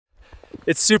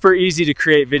It's super easy to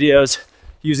create videos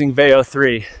using Veo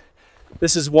 3.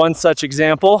 This is one such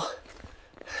example.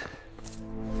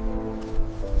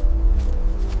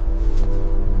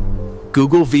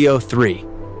 Google Veo 3.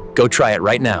 Go try it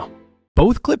right now.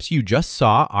 Both clips you just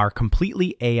saw are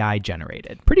completely AI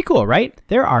generated. Pretty cool, right?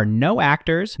 There are no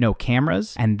actors, no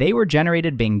cameras, and they were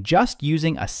generated being just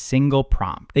using a single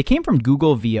prompt. They came from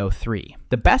Google Veo 3,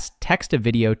 the best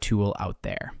text-to-video tool out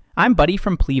there. I'm Buddy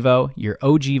from Plivo, your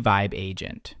OG Vibe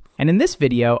agent. And in this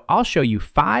video, I'll show you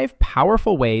 5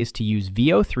 powerful ways to use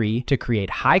Veo 3 to create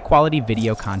high-quality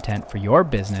video content for your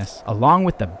business, along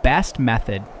with the best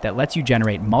method that lets you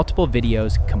generate multiple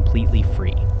videos completely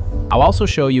free. I'll also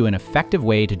show you an effective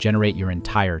way to generate your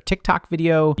entire TikTok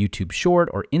video, YouTube short,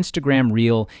 or Instagram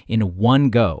reel in one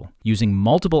go, using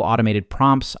multiple automated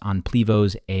prompts on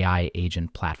Plivo's AI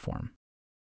agent platform.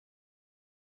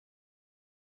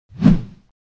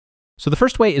 So the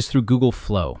first way is through Google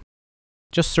Flow.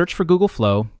 Just search for Google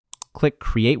Flow, click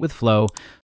Create with Flow,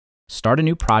 start a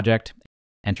new project,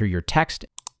 enter your text,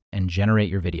 and generate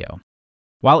your video.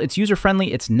 While it's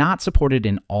user-friendly, it's not supported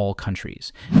in all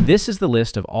countries. This is the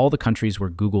list of all the countries where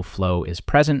Google Flow is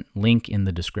present, link in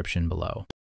the description below.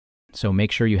 So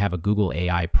make sure you have a Google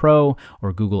AI Pro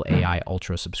or Google AI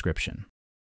Ultra subscription.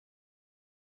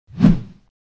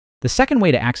 The second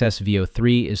way to access Veo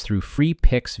 3 is through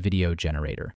freepik's video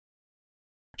generator.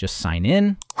 Just sign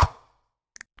in,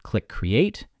 click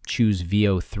Create, choose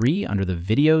Veo 3 under the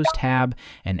Videos tab,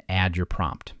 and add your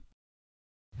prompt.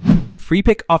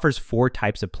 Freepik offers 4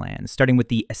 types of plans, starting with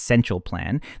the Essential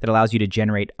plan that allows you to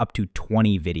generate up to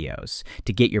 20 videos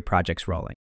to get your projects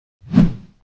rolling. All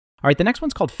right, the next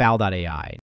one's called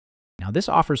Fal.ai. Now, this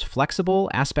offers flexible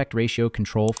aspect ratio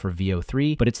control for Veo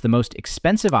 3, but it's the most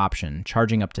expensive option,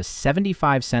 charging up to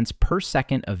 75 cents per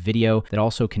second of video that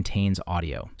also contains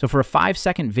audio. So for a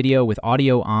 5-second video with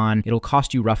audio on, it'll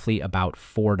cost you roughly about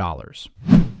 $4.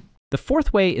 The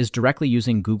fourth way is directly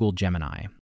using Google Gemini.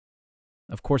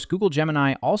 Of course, Google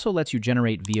Gemini also lets you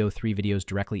generate Veo 3 videos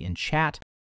directly in chat,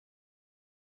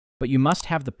 but you must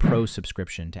have the Pro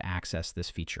subscription to access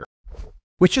this feature.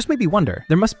 Which just made me wonder,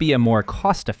 there must be a more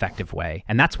cost-effective way,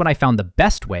 and that's when I found the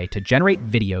best way to generate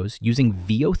videos using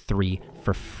Veo 3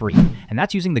 for free, and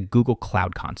that's using the Google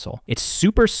Cloud Console. It's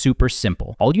super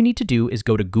simple. All you need to do is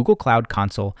go to Google Cloud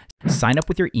Console, sign up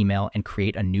with your email, and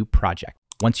create a new project.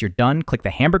 Once you're done, click the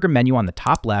hamburger menu on the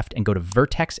top left and go to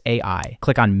Vertex AI.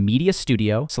 Click on Media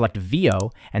Studio, select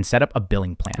Veo, and set up a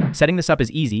billing plan. Setting this up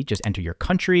is easy. Just enter your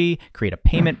country, create a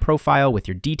payment profile with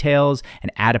your details,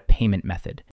 and add a payment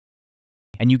method.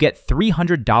 And you get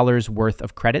 $300 worth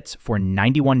of credits for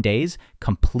 91 days,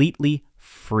 completely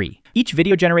free. Each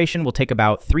video generation will take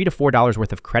about $3 to $4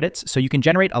 worth of credits, so you can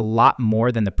generate a lot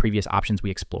more than the previous options we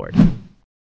explored.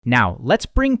 Now, let's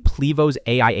bring Plivo's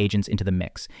AI agents into the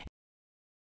mix.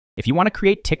 If you want to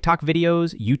create TikTok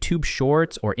videos, YouTube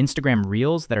shorts, or Instagram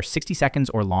reels that are 60 seconds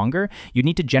or longer, you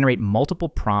need to generate multiple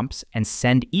prompts and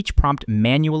send each prompt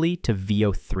manually to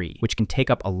Veo 3, which can take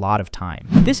up a lot of time.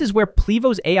 This is where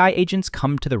Plivo's AI agents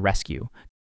come to the rescue.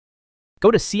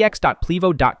 Go to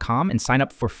cx.plivo.com and sign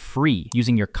up for free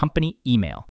using your company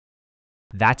email.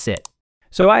 That's it.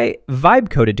 So I vibe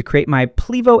coded to create my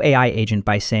Plivo AI agent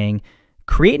by saying,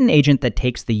 create an agent that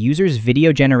takes the user's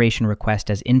video generation request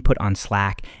as input on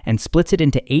Slack and splits it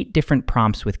into 8 different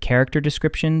prompts with character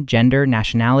description, gender,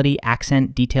 nationality,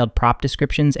 accent, detailed prop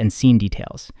descriptions, and scene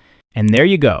details. And there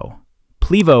you go.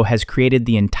 Plivo has created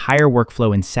the entire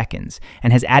workflow in seconds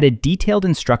and has added detailed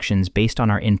instructions based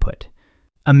on our input.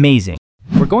 Amazing.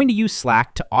 We're going to use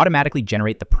Slack to automatically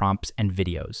generate the prompts and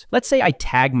videos. Let's say I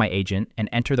tag my agent and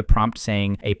enter the prompt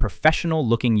saying a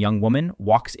professional-looking young woman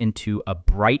walks into a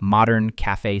bright, modern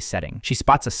cafe setting. She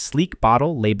spots a sleek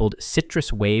bottle labeled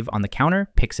Citrus Wave on the counter,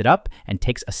 picks it up, and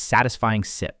takes a satisfying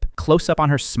sip. Close up on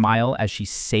her smile as she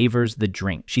savors the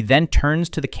drink. She then turns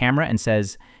to the camera and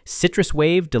says, Citrus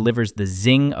Wave delivers the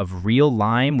zing of real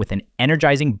lime with an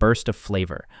energizing burst of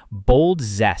flavor. Bold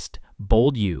zest,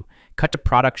 bold you. Cut to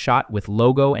product shot with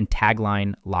logo and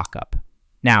tagline lockup.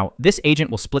 Now, this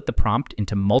agent will split the prompt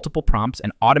into multiple prompts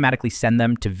and automatically send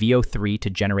them to Veo 3 to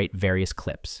generate various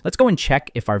clips. Let's go and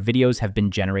check if our videos have been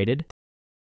generated.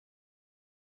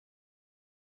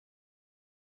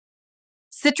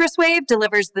 Citrus Wave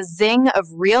delivers the zing of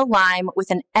real lime with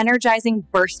an energizing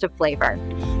burst of flavor.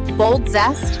 Bold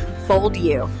zest, bold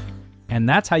you. And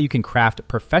that's how you can craft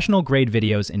professional-grade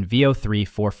videos in Veo 3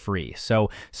 for free. So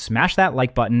smash that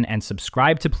like button and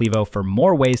subscribe to Plivo for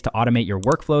more ways to automate your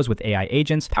workflows with AI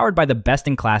agents powered by the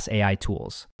best-in-class AI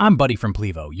tools. I'm Buddy from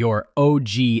Plivo, your OG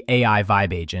AI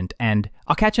vibe agent, and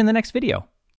I'll catch you in the next video.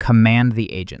 Command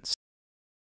the agents.